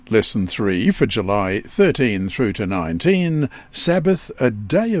Lesson 3 for July 13 through to 19, Sabbath, a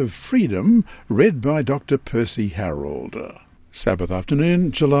Day of Freedom, read by Dr. Percy Harold. Sabbath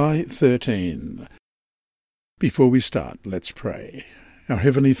afternoon, July 13. Before we start, let's pray. Our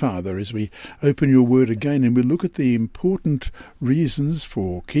Heavenly Father, as we open your word again and we look at the important reasons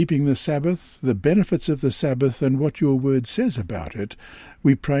for keeping the Sabbath, the benefits of the Sabbath and what your word says about it,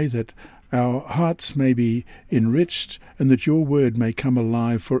 we pray that our hearts may be enriched and that your word may come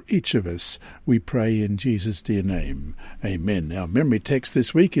alive for each of us. We pray in Jesus' dear name. Amen. Our memory text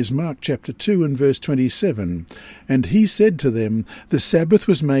this week is Mark chapter 2 and verse 27. And he said to them, "The Sabbath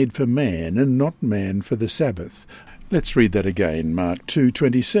was made for man, and not man for the Sabbath." Let's read that again, Mark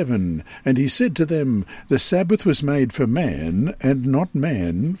 2:27. And he said to them, "The Sabbath was made for man, and not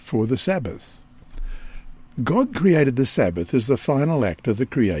man for the Sabbath." God created the Sabbath as the final act of the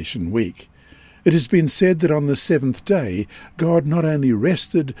creation week. It has been said that on the seventh day, God not only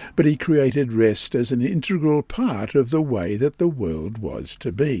rested, but he created rest as an integral part of the way that the world was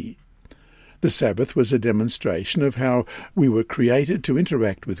to be. The Sabbath was a demonstration of how we were created to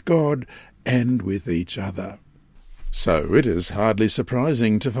interact with God and with each other. So it is hardly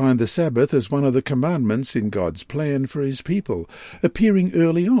surprising to find the Sabbath as one of the commandments in God's plan for his people, appearing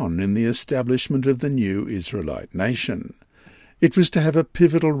early on in the establishment of the new Israelite nation. It was to have a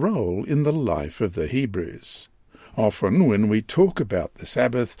pivotal role in the life of the Hebrews. Often when we talk about the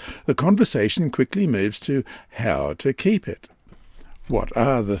Sabbath, the conversation quickly moves to how to keep it. What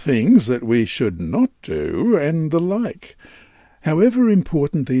are the things that we should not do, and the like? However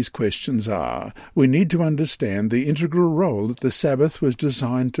important these questions are, we need to understand the integral role that the Sabbath was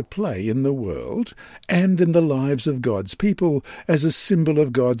designed to play in the world and in the lives of God's people as a symbol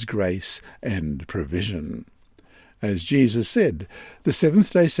of God's grace and provision. As Jesus said, the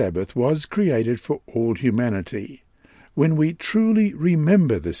seventh-day Sabbath was created for all humanity. When we truly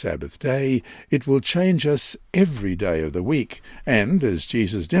remember the Sabbath day, it will change us every day of the week, and, as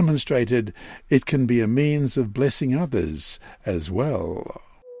Jesus demonstrated, it can be a means of blessing others as well.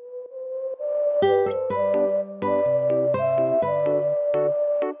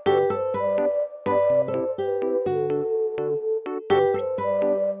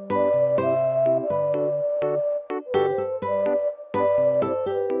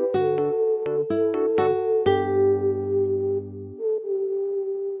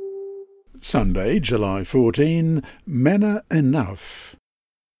 Sunday, July 14, Manna Enough.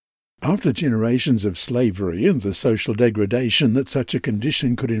 After generations of slavery and the social degradation that such a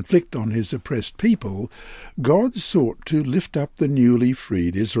condition could inflict on his oppressed people, God sought to lift up the newly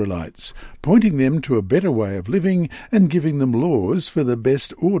freed Israelites, pointing them to a better way of living and giving them laws for the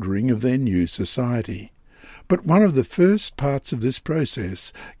best ordering of their new society. But one of the first parts of this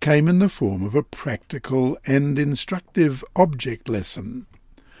process came in the form of a practical and instructive object lesson.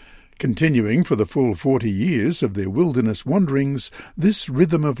 Continuing for the full 40 years of their wilderness wanderings, this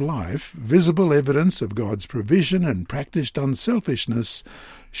rhythm of life, visible evidence of God's provision and practiced unselfishness,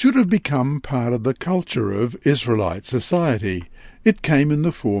 should have become part of the culture of Israelite society. It came in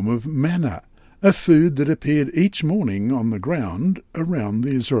the form of manna, a food that appeared each morning on the ground around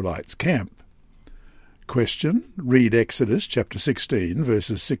the Israelites' camp. Question. Read Exodus chapter 16,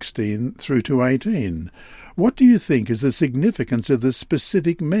 verses 16 through to 18. What do you think is the significance of the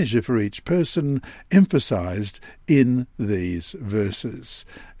specific measure for each person emphasized in these verses?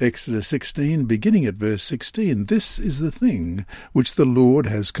 Exodus 16, beginning at verse 16. This is the thing which the Lord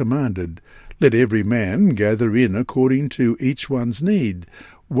has commanded. Let every man gather in according to each one's need,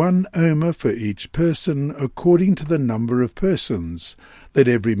 1 omer for each person according to the number of persons. Let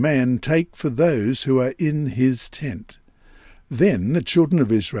every man take for those who are in his tent. Then the children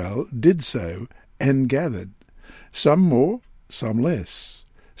of Israel did so, and gathered, some more, some less.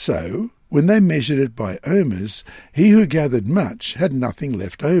 So, when they measured it by omers, he who gathered much had nothing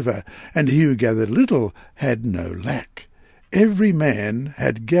left over, and he who gathered little had no lack. Every man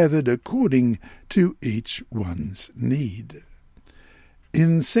had gathered according to each one's need.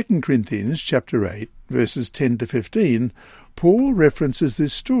 In 2 Corinthians chapter 8, verses 10 to 15, Paul references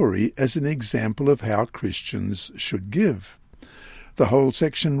this story as an example of how Christians should give. The whole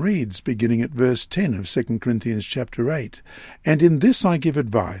section reads, beginning at verse 10 of 2 Corinthians chapter 8, "And in this I give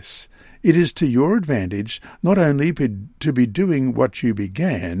advice. It is to your advantage not only to be doing what you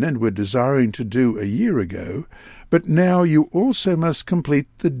began and were desiring to do a year ago, but now you also must complete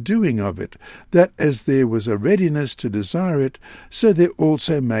the doing of it, that as there was a readiness to desire it, so there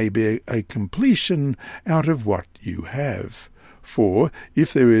also may be a completion out of what you have. For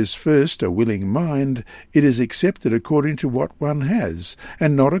if there is first a willing mind, it is accepted according to what one has,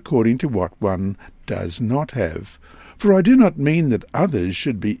 and not according to what one does not have. For I do not mean that others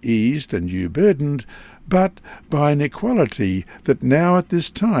should be eased and you burdened, but by an equality, that now at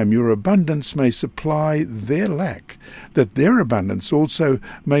this time your abundance may supply their lack, that their abundance also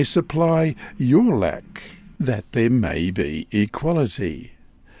may supply your lack, that there may be equality.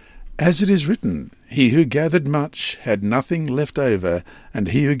 As it is written, he who gathered much had nothing left over, and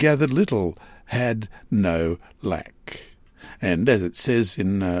he who gathered little had no lack. And as it says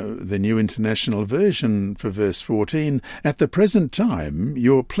in the New International Version for verse 14, at the present time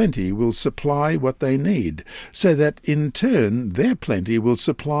your plenty will supply what they need, so that in turn their plenty will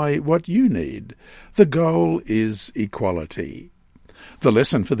supply what you need. The goal is equality. The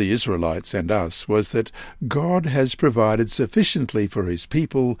lesson for the Israelites and us was that God has provided sufficiently for his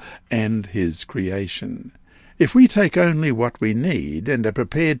people and his creation. If we take only what we need and are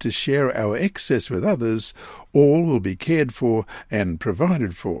prepared to share our excess with others, all will be cared for and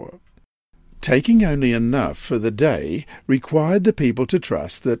provided for. Taking only enough for the day required the people to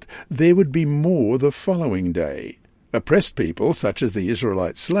trust that there would be more the following day. Oppressed people, such as the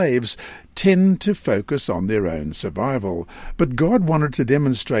Israelite slaves, tend to focus on their own survival, but God wanted to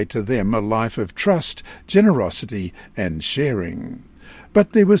demonstrate to them a life of trust, generosity, and sharing.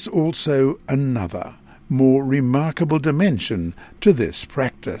 But there was also another, more remarkable dimension to this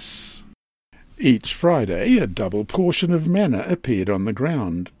practice. Each Friday a double portion of manna appeared on the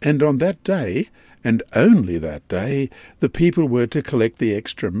ground, and on that day, and only that day, the people were to collect the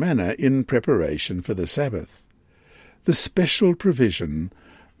extra manna in preparation for the Sabbath. The special provision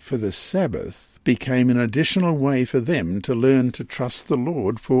for the Sabbath became an additional way for them to learn to trust the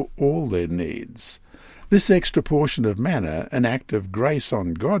Lord for all their needs. This extra portion of manna, an act of grace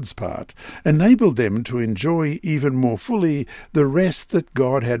on God's part, enabled them to enjoy even more fully the rest that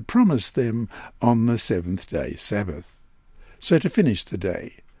God had promised them on the seventh-day Sabbath. So to finish the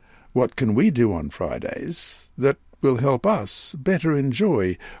day, what can we do on Fridays that will help us better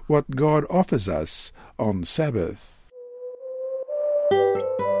enjoy what God offers us on Sabbath?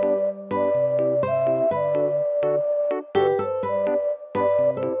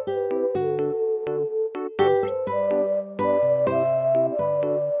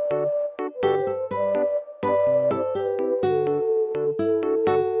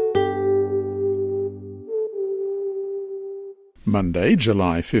 Monday,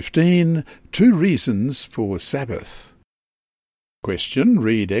 July 15, 2 reasons for Sabbath. Question.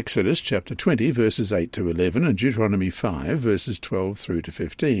 Read Exodus chapter 20, verses 8 to 11, and Deuteronomy 5, verses 12 through to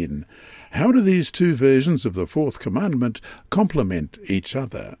 15. How do these two versions of the fourth commandment complement each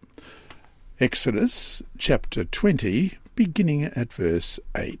other? Exodus chapter 20, beginning at verse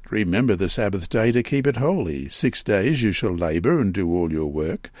 8. Remember the Sabbath day to keep it holy. 6 days you shall labour and do all your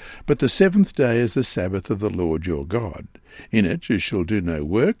work, but the seventh day is the Sabbath of the Lord your God. In it you shall do no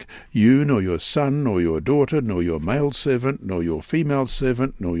work, you nor your son, nor your daughter, nor your male servant, nor your female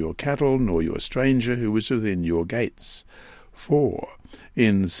servant, nor your cattle, nor your stranger who is within your gates. For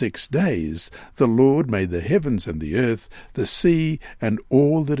in 6 days the Lord made the heavens and the earth, the sea, and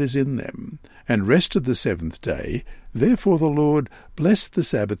all that is in them, and rested the seventh day. Therefore the Lord blessed the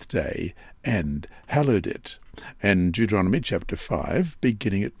Sabbath day and hallowed it. And Deuteronomy chapter 5,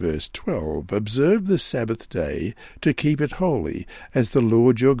 beginning at verse 12, observe the Sabbath day to keep it holy, as the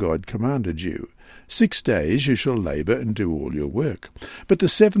Lord your God commanded you. 6 days you shall labour and do all your work, but the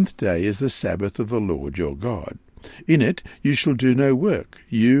seventh day is the Sabbath of the Lord your God. In it you shall do no work,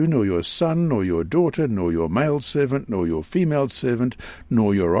 you nor your son, nor your daughter, nor your male servant, nor your female servant,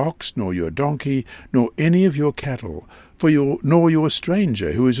 nor your ox, nor your donkey, nor any of your cattle, nor your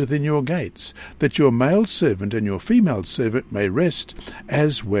stranger who is within your gates, that your male servant and your female servant may rest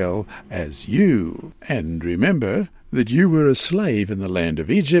as well as you. And remember that you were a slave in the land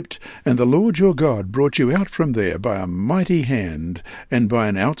of Egypt, and the Lord your God brought you out from there by a mighty hand and by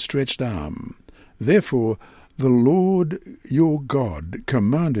an outstretched arm. Therefore the Lord your God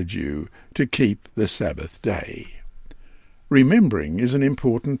commanded you to keep the Sabbath day. Remembering is an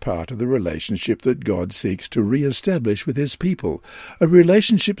important part of the relationship that God seeks to re-establish with his people, a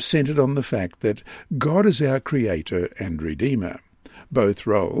relationship centered on the fact that God is our Creator and Redeemer. Both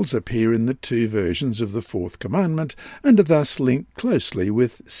roles appear in the two versions of the fourth commandment and are thus linked closely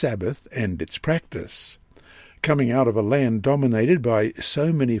with Sabbath and its practice. Coming out of a land dominated by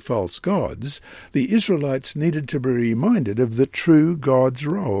so many false gods, the Israelites needed to be reminded of the true God's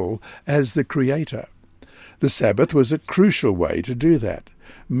role as the Creator. The Sabbath was a crucial way to do that,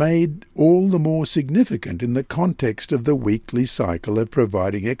 made all the more significant in the context of the weekly cycle of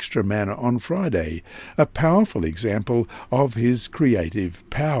providing extra manna on Friday, a powerful example of his creative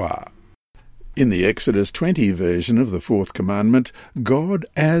power. In the Exodus 20 version of the fourth commandment, God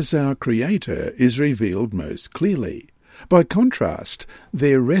as our Creator is revealed most clearly. By contrast,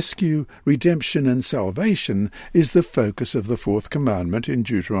 their rescue, redemption and salvation is the focus of the fourth commandment in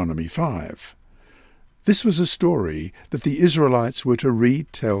Deuteronomy 5. This was a story that the Israelites were to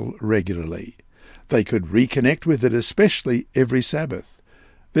retell regularly. They could reconnect with it especially every Sabbath.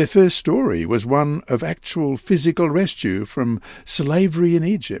 Their first story was one of actual physical rescue from slavery in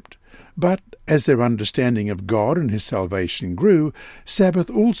Egypt. But as their understanding of God and his salvation grew, Sabbath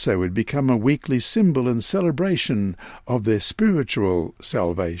also would become a weekly symbol and celebration of their spiritual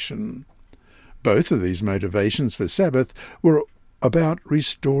salvation. Both of these motivations for Sabbath were about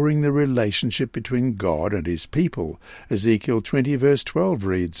restoring the relationship between God and his people. Ezekiel 20 verse 12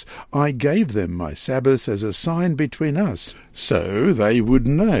 reads, "I gave them my Sabbaths as a sign between us, so they would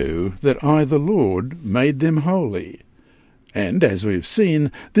know that I, the Lord, made them holy." And, as we've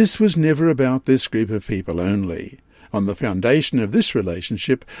seen, this was never about this group of people only. On the foundation of this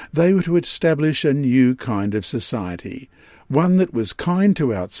relationship, they were to establish a new kind of society, one that was kind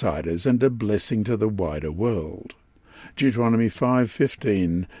to outsiders and a blessing to the wider world. Deuteronomy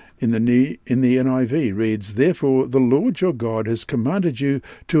 5:15 in the NIV reads, "Therefore the Lord your God has commanded you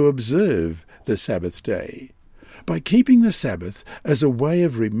to observe the Sabbath day." By keeping the Sabbath as a way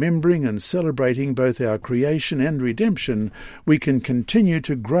of remembering and celebrating both our creation and redemption, we can continue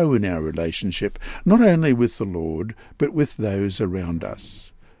to grow in our relationship, not only with the Lord, but with those around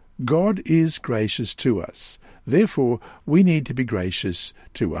us. God is gracious to us. Therefore, we need to be gracious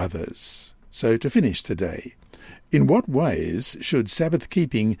to others. So to finish today, in what ways should Sabbath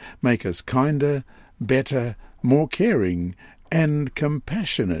keeping make us kinder, better, more caring, and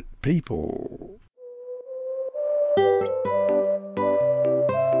compassionate people?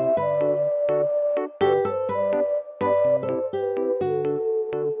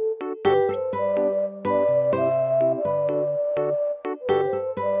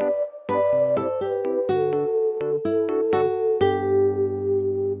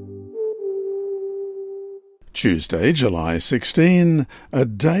 Tuesday, July 16, a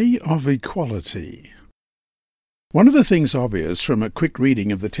day of equality. One of the things obvious from a quick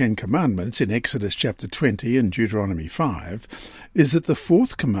reading of the Ten Commandments in Exodus chapter 20 and Deuteronomy 5 is that the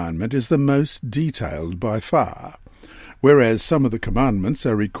fourth commandment is the most detailed by far. Whereas some of the commandments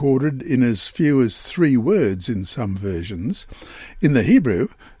are recorded in as few as 3 words in some versions, in the Hebrew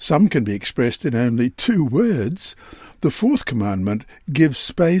some can be expressed in only 2 words. The fourth commandment gives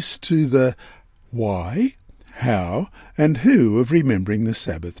space to the why, how, and who of remembering the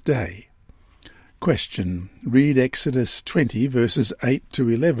Sabbath day. Question. Read Exodus 20 verses 8 to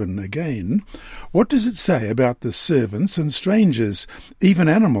 11 again. What does it say about the servants and strangers, even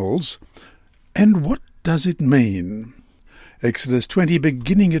animals, and what does it mean? Exodus 20,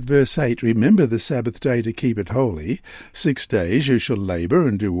 beginning at verse 8, "Remember the Sabbath day to keep it holy. 6 days you shall labour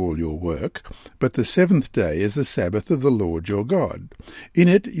and do all your work, but the 7th day is the Sabbath of the Lord your God. In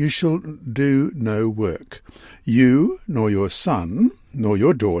it you shall do no work, you, nor your son, nor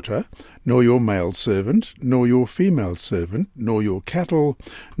your daughter, nor your male servant, nor your female servant, nor your cattle,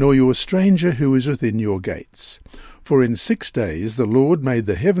 nor your stranger who is within your gates. For in 6 days the Lord made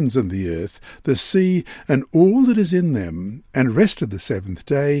the heavens and the earth, the sea, and all that is in them, and rested the 7th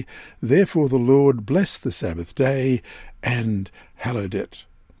day. Therefore the Lord blessed the Sabbath day, and hallowed it."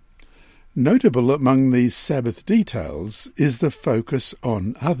 Notable among these Sabbath details is the focus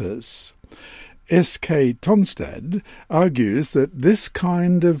on others. S.K. Tonstad argues that this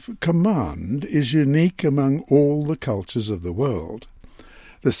kind of command is unique among all the cultures of the world.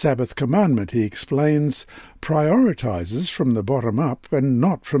 The Sabbath commandment, he explains, prioritizes from the bottom up and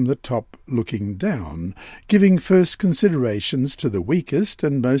not from the top looking down, giving first considerations to the weakest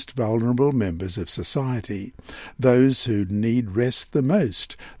and most vulnerable members of society, those who need rest the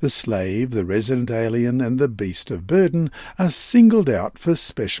most. The slave, the resident alien, and the beast of burden are singled out for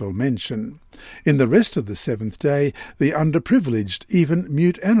special mention. In the rest of the 7th day, the underprivileged, even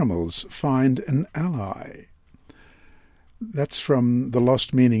mute animals, find an ally. That's from The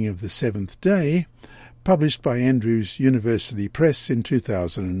Lost Meaning of the Seventh Day, published by Andrews University Press in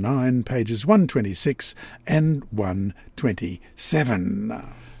 2009, pages 126 and 127.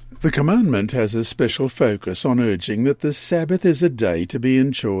 The commandment has a special focus on urging that the Sabbath is a day to be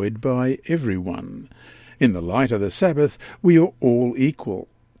enjoyed by everyone. In the light of the Sabbath, we are all equal.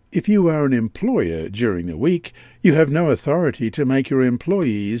 If you are an employer during the week, you have no authority to make your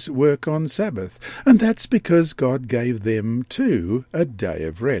employees work on Sabbath, and that's because God gave them, too, a day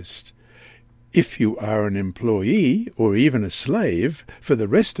of rest. If you are an employee or even a slave for the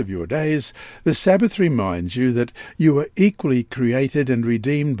rest of your days, the Sabbath reminds you that you are equally created and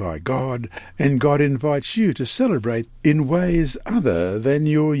redeemed by God, and God invites you to celebrate in ways other than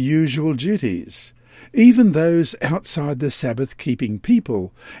your usual duties. Even those outside the Sabbath-keeping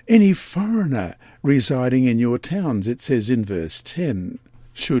people, any foreigner residing in your towns, it says in verse 10,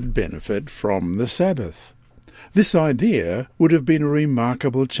 should benefit from the Sabbath. This idea would have been a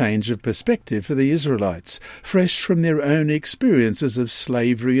remarkable change of perspective for the Israelites, fresh from their own experiences of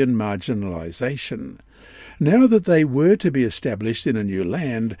slavery and marginalization. Now that they were to be established in a new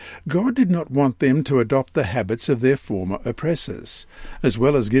land, God did not want them to adopt the habits of their former oppressors. As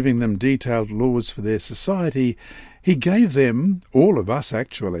well as giving them detailed laws for their society, He gave them, all of us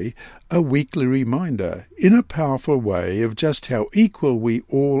actually, a weekly reminder, in a powerful way, of just how equal we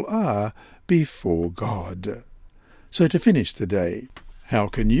all are before God. So to finish the day, how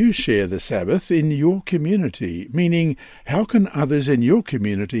can you share the Sabbath in your community? Meaning, how can others in your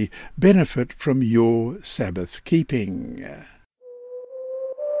community benefit from your Sabbath keeping?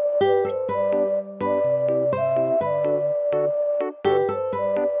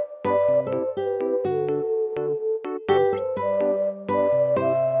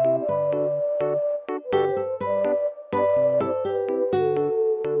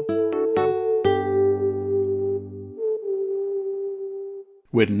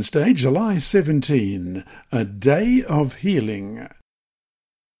 Wednesday, July 17, a day of healing.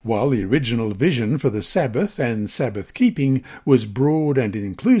 While the original vision for the Sabbath and Sabbath-keeping was broad and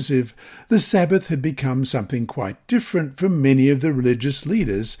inclusive, the Sabbath had become something quite different for many of the religious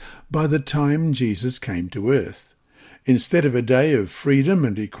leaders by the time Jesus came to earth. Instead of a day of freedom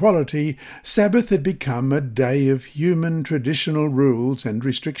and equality, Sabbath had become a day of human traditional rules and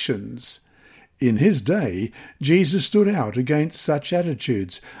restrictions. In his day, Jesus stood out against such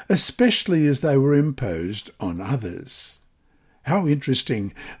attitudes, especially as they were imposed on others. How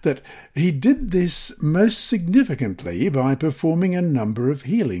interesting that he did this most significantly by performing a number of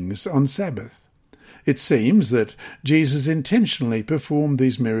healings on Sabbath. It seems that Jesus intentionally performed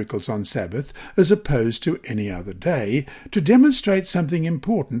these miracles on Sabbath as opposed to any other day to demonstrate something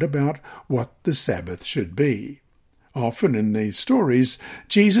important about what the Sabbath should be. Often in these stories,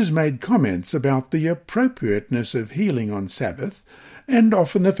 Jesus made comments about the appropriateness of healing on Sabbath, and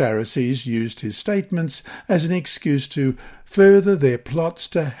often the Pharisees used his statements as an excuse to further their plots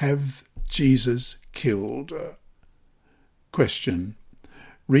to have Jesus killed. Question.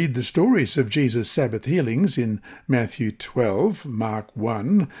 Read the stories of Jesus' Sabbath healings in Matthew 12, Mark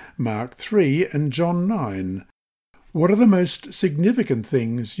 1, Mark 3, and John 9. What are the most significant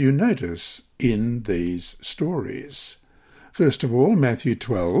things you notice in these stories? First of all, Matthew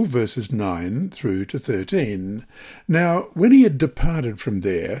 12, verses 9 through to 13. Now, when he had departed from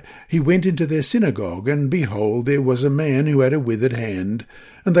there, he went into their synagogue, and behold, there was a man who had a withered hand.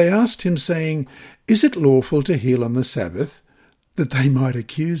 And they asked him, saying, Is it lawful to heal on the Sabbath? That they might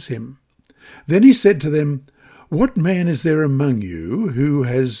accuse him. Then he said to them, What man is there among you who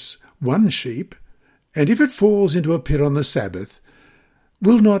has one sheep, and if it falls into a pit on the Sabbath,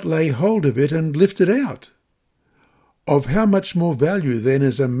 will not lay hold of it and lift it out? Of how much more value then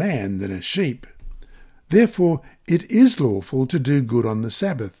is a man than a sheep? Therefore it is lawful to do good on the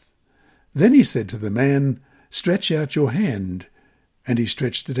Sabbath. Then he said to the man, Stretch out your hand. And he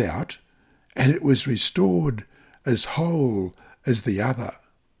stretched it out, and it was restored as whole as the other.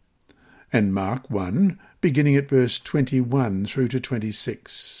 And Mark 1, beginning at verse 21 through to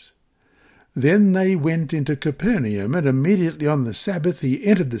 26. Then they went into Capernaum, and immediately on the Sabbath he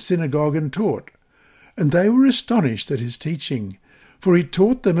entered the synagogue and taught. And they were astonished at his teaching, for he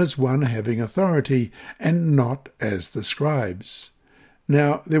taught them as one having authority, and not as the scribes.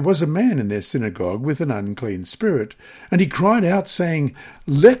 Now there was a man in their synagogue with an unclean spirit, and he cried out, saying,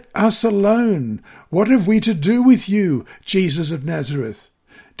 Let us alone! What have we to do with you, Jesus of Nazareth?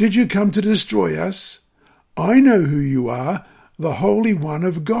 Did you come to destroy us? I know who you are, the Holy One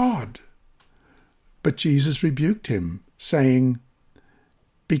of God. But Jesus rebuked him, saying,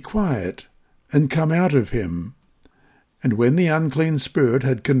 Be quiet, and come out of him. And when the unclean spirit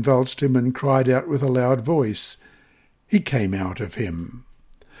had convulsed him and cried out with a loud voice, he came out of him.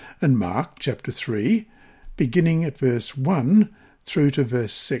 And Mark chapter 3, beginning at verse 1 through to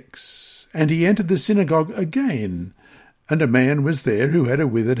verse 6. And he entered the synagogue again, and a man was there who had a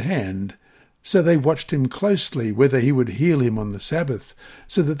withered hand. So they watched him closely, whether he would heal him on the Sabbath,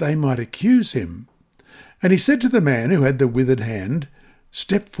 so that they might accuse him. And he said to the man who had the withered hand,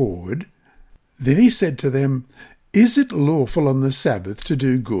 Step forward. Then he said to them, Is it lawful on the Sabbath to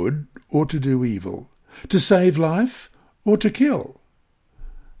do good or to do evil, to save life or to kill?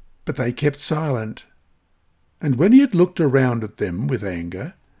 But they kept silent. And when he had looked around at them with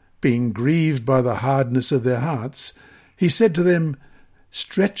anger, being grieved by the hardness of their hearts, he said to them,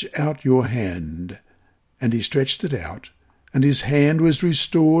 "Stretch out your hand." And he stretched it out, and his hand was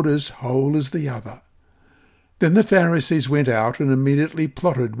restored as whole as the other. Then the Pharisees went out and immediately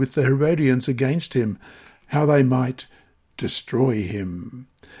plotted with the Herodians against him, how they might destroy him.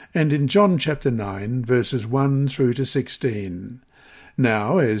 And in John chapter 9, verses 1 through to 16.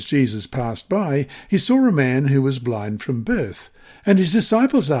 Now, as Jesus passed by, he saw a man who was blind from birth. And his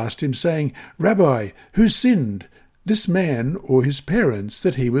disciples asked him, saying, "Rabbi, who sinned, this man or his parents,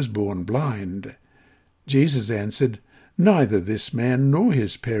 that he was born blind?" Jesus answered, "Neither this man nor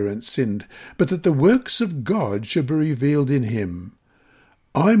his parents sinned, but that the works of God should be revealed in him.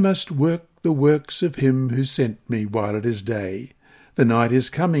 I must work the works of him who sent me while it is day. The night is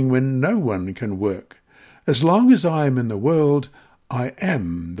coming when no one can work. As long as I am in the world, I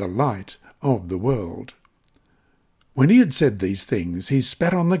am the light of the world." When he had said these things, he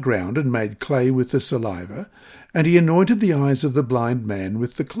spat on the ground and made clay with the saliva, and he anointed the eyes of the blind man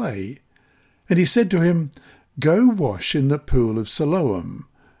with the clay. And he said to him, "Go wash in the pool of Siloam,"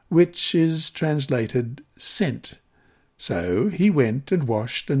 which is translated sent. So he went and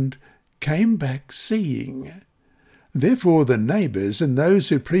washed and came back seeing. Therefore the neighbours and those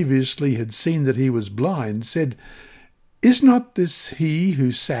who previously had seen that he was blind said, "Is not this he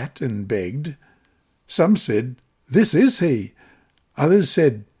who sat and begged?" Some said, "This is he." Others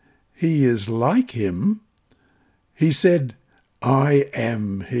said, "He is like him." He said, "I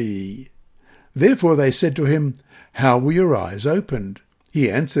am he." Therefore they said to him, "How were your eyes opened?" He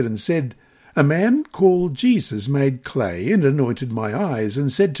answered and said, "A man called Jesus made clay and anointed my eyes,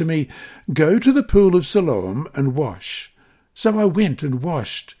 and said to me, 'Go to the pool of Siloam and wash.' So I went and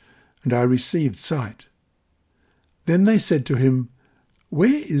washed, and I received sight." Then they said to him,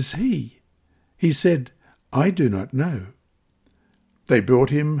 "Where is he?" He said, "I do not know." They brought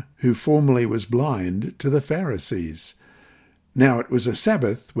him, who formerly was blind, to the Pharisees. Now it was a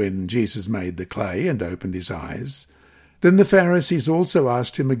Sabbath when Jesus made the clay and opened his eyes. Then the Pharisees also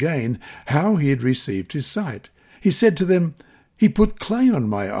asked him again how he had received his sight. He said to them, "He put clay on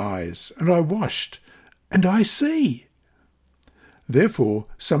my eyes, and I washed, and I see." Therefore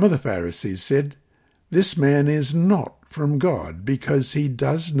some of the Pharisees said, "This man is not from God, because he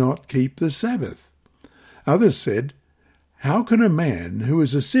does not keep the Sabbath." Others said, "How can a man who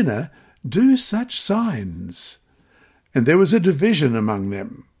is a sinner do such signs?" And there was a division among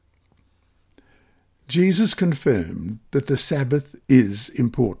them. Jesus confirmed that the Sabbath is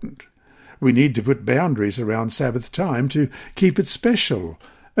important. We need to put boundaries around Sabbath time to keep it special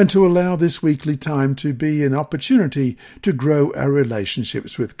and to allow this weekly time to be an opportunity to grow our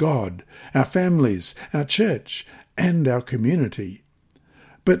relationships with God, our families, our church, and our community.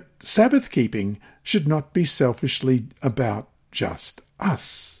 But Sabbath keeping should not be selfishly about just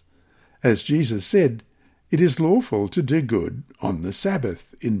us. As Jesus said, it is lawful to do good on the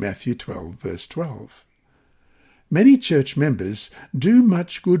Sabbath in Matthew 12, verse 12. Many church members do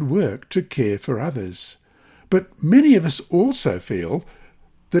much good work to care for others, but many of us also feel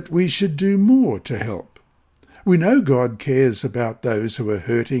that we should do more to help. We know God cares about those who are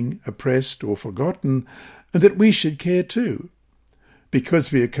hurting, oppressed, or forgotten, and that we should care too. Because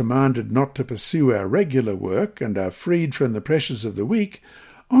we are commanded not to pursue our regular work and are freed from the pressures of the week,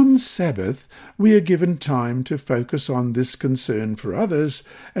 on Sabbath we are given time to focus on this concern for others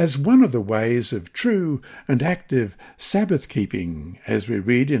as one of the ways of true and active Sabbath keeping, as we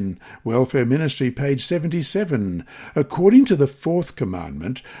read in Welfare Ministry, page 77. According to the fourth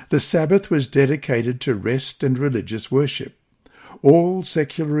commandment, the Sabbath was dedicated to rest and religious worship. All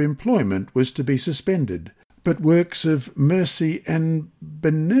secular employment was to be suspended, but works of mercy and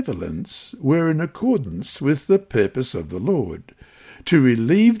benevolence were in accordance with the purpose of the Lord. To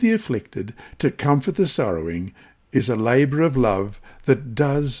relieve the afflicted, to comfort the sorrowing, is a labour of love that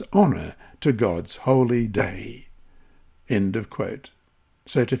does honour to God's holy day. End of quote.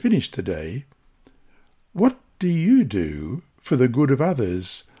 So to finish today, what do you do for the good of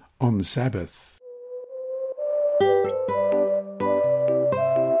others on Sabbath?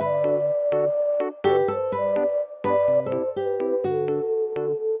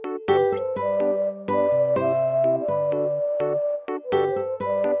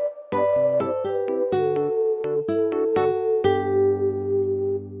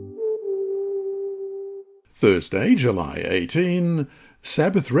 Thursday, July 18,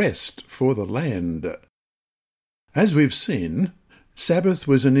 Sabbath rest for the land. As we've seen, Sabbath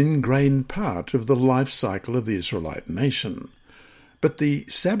was an ingrained part of the life cycle of the Israelite nation. But the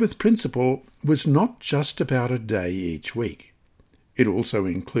Sabbath principle was not just about a day each week. It also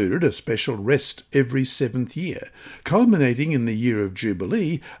included a special rest every 7th year, culminating in the year of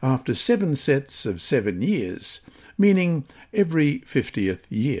Jubilee after 7 sets of 7 years, meaning every 50th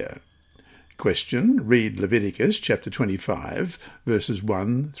year. Question. Read Leviticus chapter 25, verses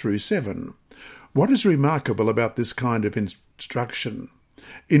 1 through 7. What is remarkable about this kind of instruction?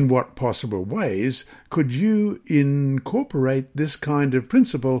 In what possible ways could you incorporate this kind of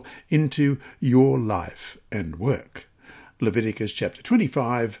principle into your life and work? Leviticus chapter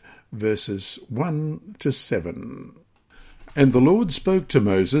 25, verses 1 to 7. And the Lord spoke to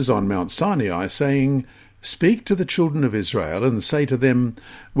Moses on Mount Sinai, saying, Speak to the children of Israel, and say to them,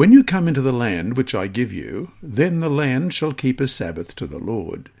 When you come into the land which I give you, then the land shall keep a Sabbath to the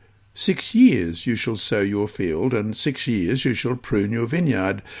Lord. 6 years you shall sow your field, and 6 years you shall prune your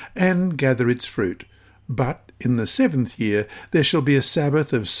vineyard, and gather its fruit. But in the 7th year there shall be a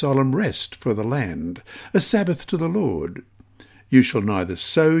Sabbath of solemn rest for the land, a Sabbath to the Lord. You shall neither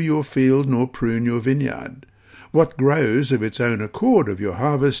sow your field nor prune your vineyard. What grows of its own accord of your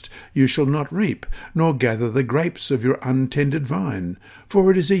harvest you shall not reap, nor gather the grapes of your untended vine,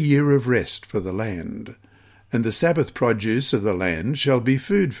 for it is a year of rest for the land. And the Sabbath produce of the land shall be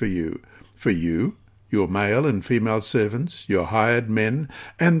food for you, your male and female servants, your hired men,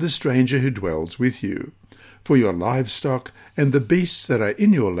 and the stranger who dwells with you, for your livestock and the beasts that are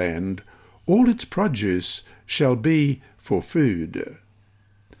in your land, all its produce shall be for food.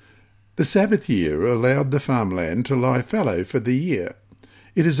 The Sabbath year allowed the farmland to lie fallow for the year.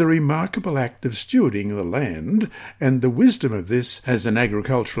 It is a remarkable act of stewarding the land, and the wisdom of this as an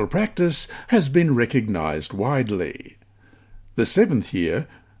agricultural practice has been recognized widely. The 7th year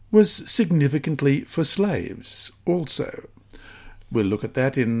was significantly for slaves also. We'll look at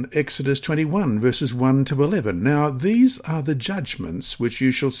that in Exodus 21, verses 1 to 11. Now these are the judgments which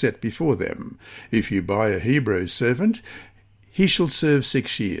you shall set before them. If you buy a Hebrew servant, he shall serve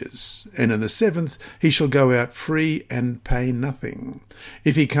 6 years, and in the 7th he shall go out free and pay nothing.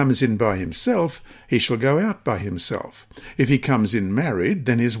 If he comes in by himself, he shall go out by himself. If he comes in married,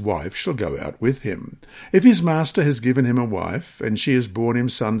 then his wife shall go out with him. If his master has given him a wife, and she has borne him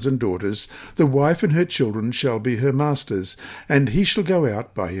sons and daughters, the wife and her children shall be her master's, and he shall go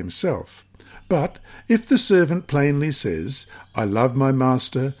out by himself. But if the servant plainly says, I love my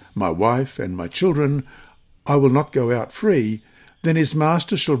master, my wife, and my children, I will not go out free, then his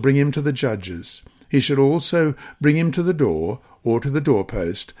master shall bring him to the judges. He shall also bring him to the door, or to the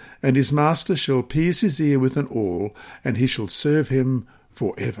doorpost, and his master shall pierce his ear with an awl, and he shall serve him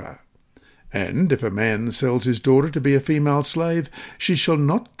for ever. And if a man sells his daughter to be a female slave, she shall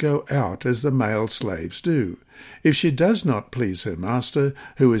not go out as the male slaves do. If she does not please her master,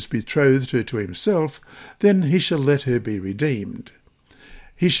 who has betrothed her to himself, then he shall let her be redeemed.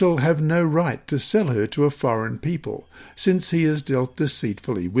 He shall have no right to sell her to a foreign people, since he has dealt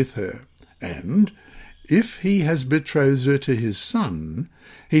deceitfully with her. And if he has betrothed her to his son,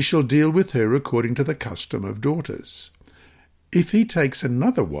 he shall deal with her according to the custom of daughters. If he takes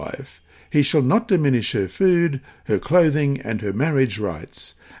another wife, he shall not diminish her food, her clothing, and her marriage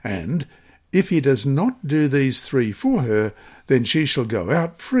rights. And if he does not do these 3 for her, then she shall go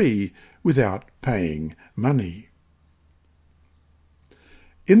out free without paying money.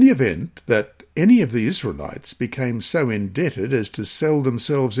 In the event that any of the Israelites became so indebted as to sell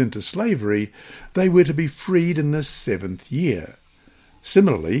themselves into slavery, they were to be freed in the 7th year.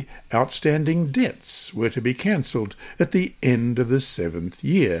 Similarly, outstanding debts were to be cancelled at the end of the 7th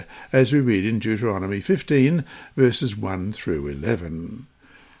year, as we read in Deuteronomy 15, verses 1 through 11.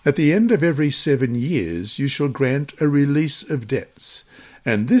 At the end of every 7 years you shall grant a release of debts,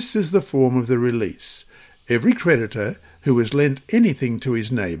 and this is the form of the release. Every creditor who has lent anything to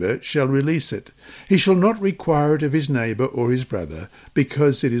his neighbour shall release it. He shall not require it of his neighbour or his brother,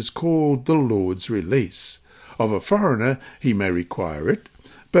 because it is called the Lord's release. Of a foreigner he may require it,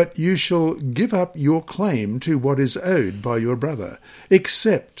 but you shall give up your claim to what is owed by your brother,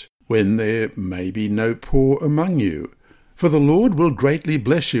 except when there may be no poor among you. For the Lord will greatly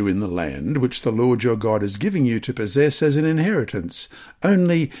bless you in the land which the Lord your God is giving you to possess as an inheritance.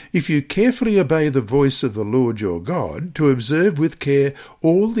 Only if you carefully obey the voice of the Lord your God, to observe with care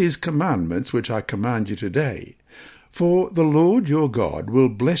all these commandments which I command you today. For the Lord your God will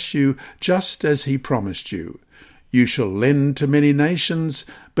bless you just as he promised you. You shall lend to many nations,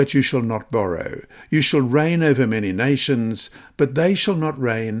 but you shall not borrow. You shall reign over many nations, but they shall not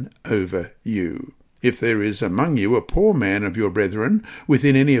reign over you. If there is among you a poor man of your brethren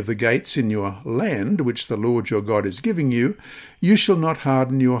within any of the gates in your land, which the Lord your God is giving you, you shall not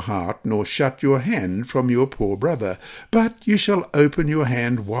harden your heart, nor shut your hand from your poor brother, but you shall open your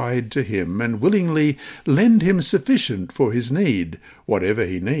hand wide to him, and willingly lend him sufficient for his need, whatever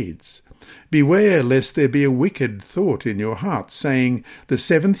he needs. Beware lest there be a wicked thought in your heart, saying, The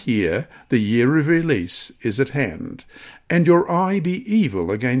 7th year, the year of release, is at hand. And your eye be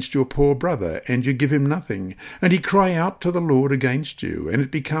evil against your poor brother, and you give him nothing, and he cry out to the Lord against you, and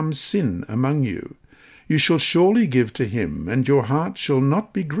it becomes sin among you. You shall surely give to him, and your heart shall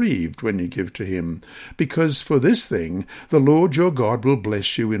not be grieved when you give to him, because for this thing the Lord your God will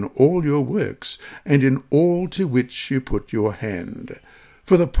bless you in all your works, and in all to which you put your hand.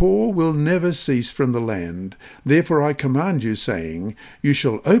 For the poor will never cease from the land. Therefore I command you, saying, You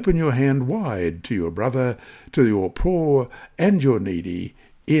shall open your hand wide to your brother, to your poor and your needy,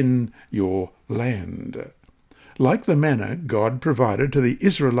 in your land. Like the manna God provided to the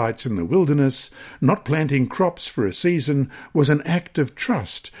Israelites in the wilderness, not planting crops for a season was an act of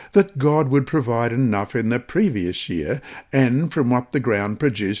trust that God would provide enough in the previous year and from what the ground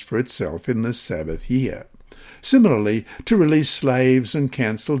produced for itself in the Sabbath year. Similarly, to release slaves and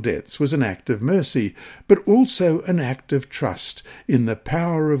cancel debts was an act of mercy, but also an act of trust in the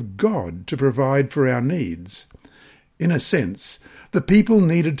power of God to provide for our needs. In a sense, the people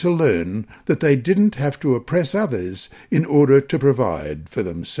needed to learn that they didn't have to oppress others in order to provide for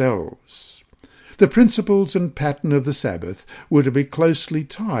themselves. The principles and pattern of the Sabbath were to be closely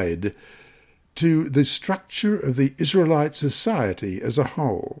tied to the structure of the Israelite society as a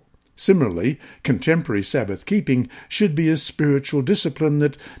whole. Similarly, contemporary Sabbath keeping should be a spiritual discipline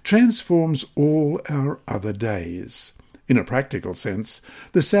that transforms all our other days. In a practical sense,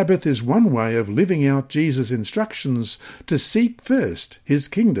 the Sabbath is one way of living out Jesus' instructions to seek first his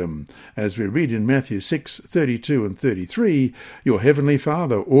kingdom. As we read in Matthew 6:32 and 33, Your heavenly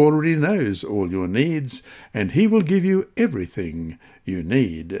Father already knows all your needs, and he will give you everything you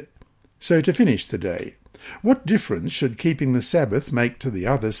need. So to finish the day, what difference should keeping the Sabbath make to the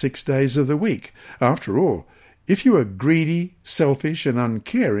other 6 days of the week? After all, if you are greedy, selfish, and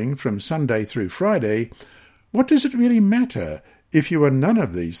uncaring from Sunday through Friday, what does it really matter if you are none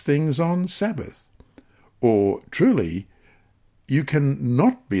of these things on Sabbath? Or, truly, you can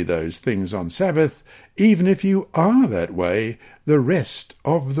not be those things on Sabbath, even if you are that way the rest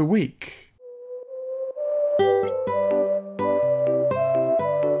of the week.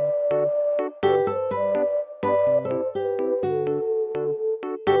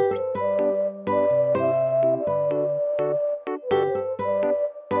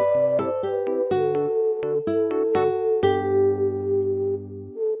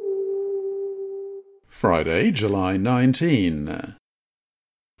 Friday, July 19.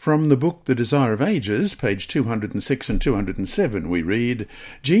 From the book The Desire of Ages, page 206 and 207, we read,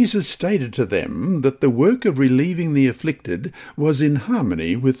 Jesus stated to them that the work of relieving the afflicted was in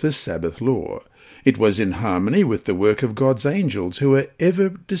harmony with the Sabbath law. It was in harmony with the work of God's angels, who are ever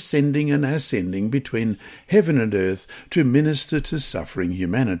descending and ascending between heaven and earth to minister to suffering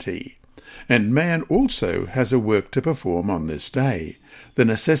humanity. And man also has a work to perform on this day. The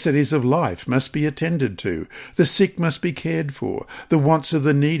necessities of life must be attended to, the sick must be cared for, the wants of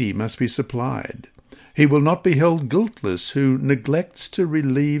the needy must be supplied. He will not be held guiltless who neglects to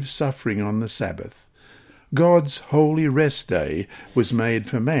relieve suffering on the Sabbath. God's holy rest day was made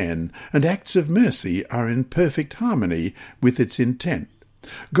for man, and acts of mercy are in perfect harmony with its intent.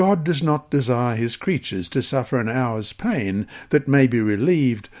 God does not desire his creatures to suffer an hour's pain that may be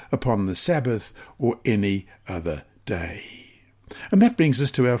relieved upon the Sabbath or any other day. And that brings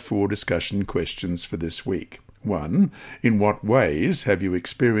us to our 4 discussion questions for this week. 1. In what ways have you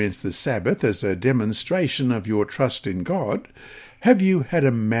experienced the Sabbath as a demonstration of your trust in God? Have you had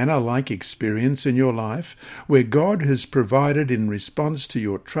a manna-like experience in your life where God has provided in response to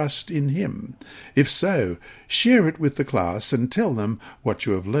your trust in him? If so, share it with the class and tell them what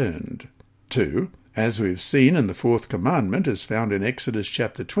you have learned. 2. As we've seen in the 4th commandment, as found in Exodus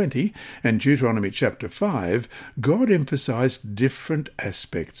chapter 20 and Deuteronomy chapter 5, God emphasized different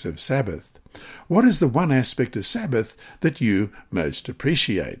aspects of Sabbath. What is the one aspect of Sabbath that you most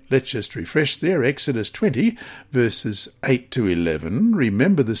appreciate? Let's just refresh there. Exodus 20, verses 8 to 11.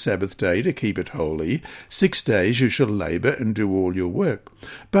 Remember the Sabbath day to keep it holy. 6 days you shall labour and do all your work.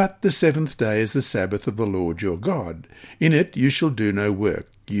 But the 7th day is the Sabbath of the Lord your God. In it you shall do no work.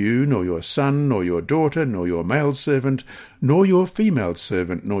 you, nor your son, nor your daughter, nor your male servant, nor your female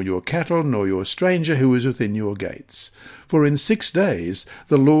servant, nor your cattle, nor your stranger who is within your gates. For in 6 days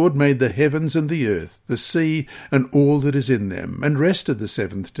the Lord made the heavens and the earth, the sea, and all that is in them, and rested the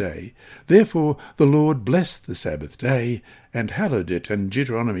 7th day. Therefore the Lord blessed the Sabbath day, and hallowed it. And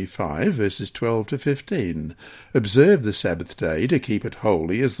Deuteronomy 5, verses 12 to 15. Observe the Sabbath day to keep it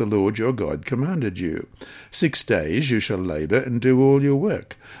holy, as the Lord your God commanded you. 6 days you shall labour and do all your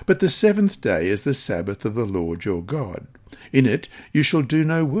work, but the 7th day is the Sabbath of the Lord your God. In it you shall do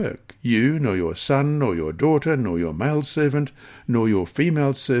no work, you, nor your son, nor your daughter, nor your male servant, nor your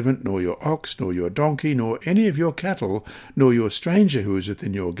female servant, nor your ox, nor your donkey, nor any of your cattle, nor your stranger who is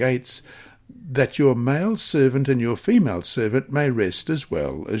within your gates, that your male servant and your female servant may rest as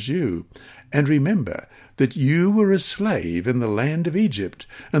well as you. And remember that you were a slave in the land of Egypt,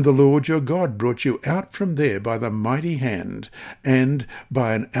 and the Lord your God brought you out from there by the mighty hand and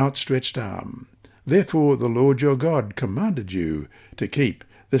by an outstretched arm. Therefore the Lord your God commanded you to keep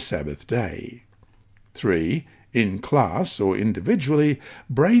the Sabbath day. 3. In class or individually,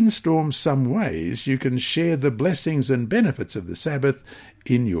 brainstorm some ways you can share the blessings and benefits of the Sabbath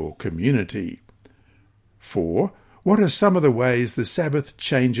in your community. 4. What are some of the ways the Sabbath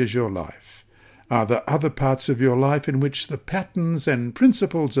changes your life? Are there other parts of your life in which the patterns and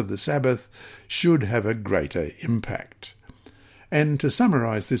principles of the Sabbath should have a greater impact? And to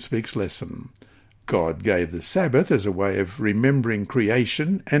summarize this week's lesson, God gave the Sabbath as a way of remembering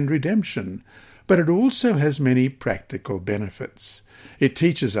creation and redemption, but it also has many practical benefits. It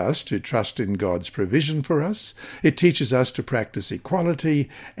teaches us to trust in God's provision for us, it teaches us to practice equality,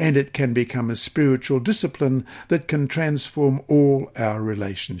 and it can become a spiritual discipline that can transform all our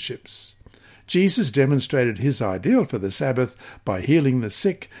relationships. Jesus demonstrated his ideal for the Sabbath by healing the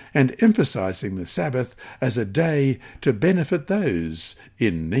sick and emphasizing the Sabbath as a day to benefit those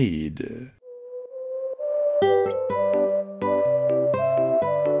in need.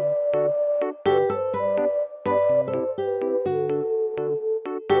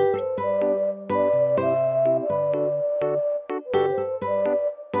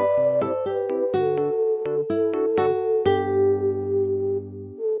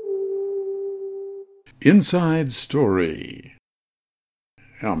 Inside Story.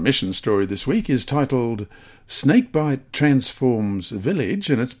 Our mission story this week is titled Snakebite Transforms Village,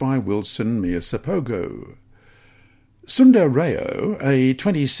 and it's by Wilson Miasapogo. Sundareo, a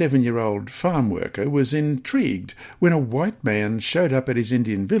 27-year-old farm worker, was intrigued when a white man showed up at his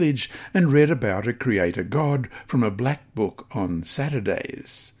Indian village and read about a creator god from a black book on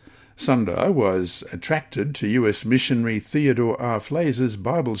Saturdays. Sundar was attracted to U.S. missionary Theodore R. Flaser's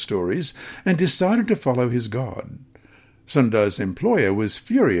Bible stories and decided to follow his God. Sundar's employer was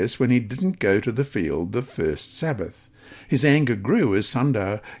furious when he didn't go to the field the first Sabbath. His anger grew as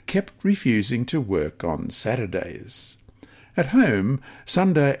Sundar kept refusing to work on Saturdays. At home,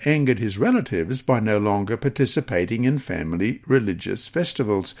 Sundar angered his relatives by no longer participating in family religious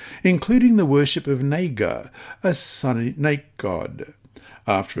festivals, including the worship of Naga, a snake god.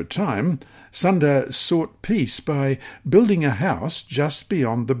 After a time, Sundar sought peace by building a house just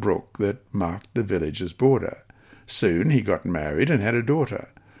beyond the brook that marked the village's border. Soon he got married and had a daughter.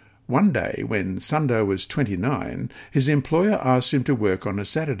 One day, when Sundar was 29, his employer asked him to work on a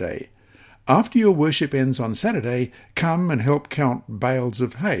Saturday. "After your worship ends on Saturday, come and help count bales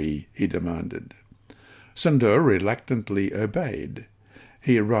of hay," he demanded. Sundar reluctantly obeyed.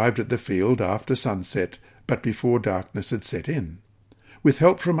 He arrived at the field after sunset, but before darkness had set in. With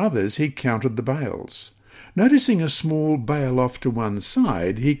help from others, he counted the bales. Noticing a small bale off to one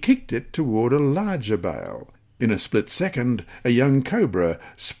side, he kicked it toward a larger bale. In a split second, a young cobra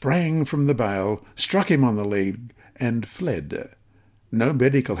sprang from the bale, struck him on the leg, and fled. No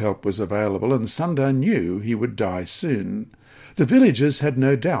medical help was available, and Sundar knew he would die soon. The villagers had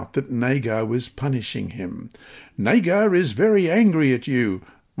no doubt that Nagar was punishing him. "Nagar is very angry at you,"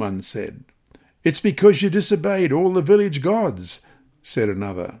 one said. "It's because you disobeyed all the village gods," said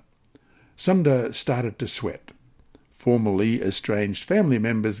another. Sundar started to sweat. Formerly estranged family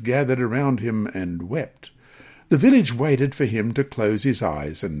members gathered around him and wept. The village waited for him to close his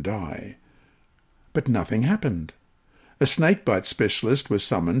eyes and die. But nothing happened. A snakebite specialist was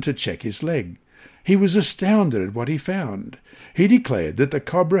summoned to check his leg. He was astounded at what he found. He declared that the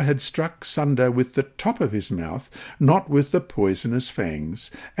cobra had struck Sundar with the top of his mouth, not with the poisonous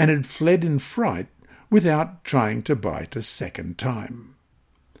fangs, and had fled in fright without trying to bite a second time.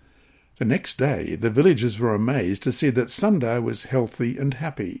 The next day, the villagers were amazed to see that Sundar was healthy and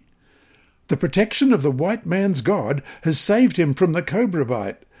happy. "The protection of the white man's God has saved him from the cobra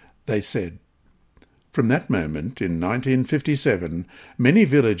bite," they said. From that moment, in 1957, many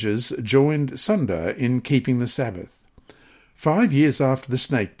villages joined Sunda in keeping the Sabbath. 5 years after the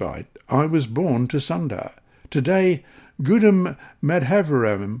snakebite, I was born to Sunda. Today, Gudam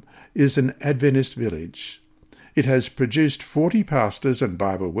Madhavaram is an Adventist village. It has produced 40 pastors and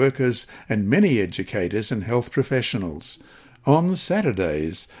Bible workers and many educators and health professionals. On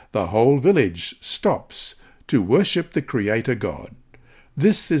Saturdays, the whole village stops to worship the Creator God.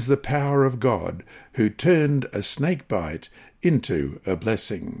 This is the power of God, who turned a snakebite into a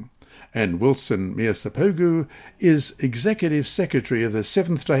blessing. And Wilson Miasapogu is Executive Secretary of the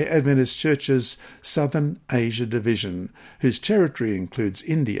Seventh-day Adventist Church's Southern Asia Division, whose territory includes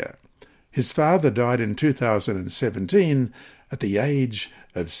India. His father died in 2017 at the age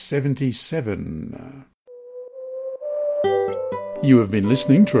of 77. You have been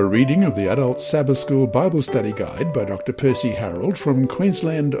listening to a reading of the Adult Sabbath School Bible Study Guide by Dr. Percy Harold from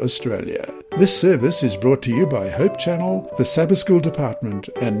Queensland, Australia. This service is brought to you by Hope Channel, the Sabbath School Department,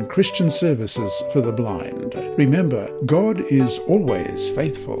 and Christian Services for the Blind. Remember, God is always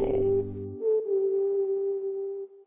faithful.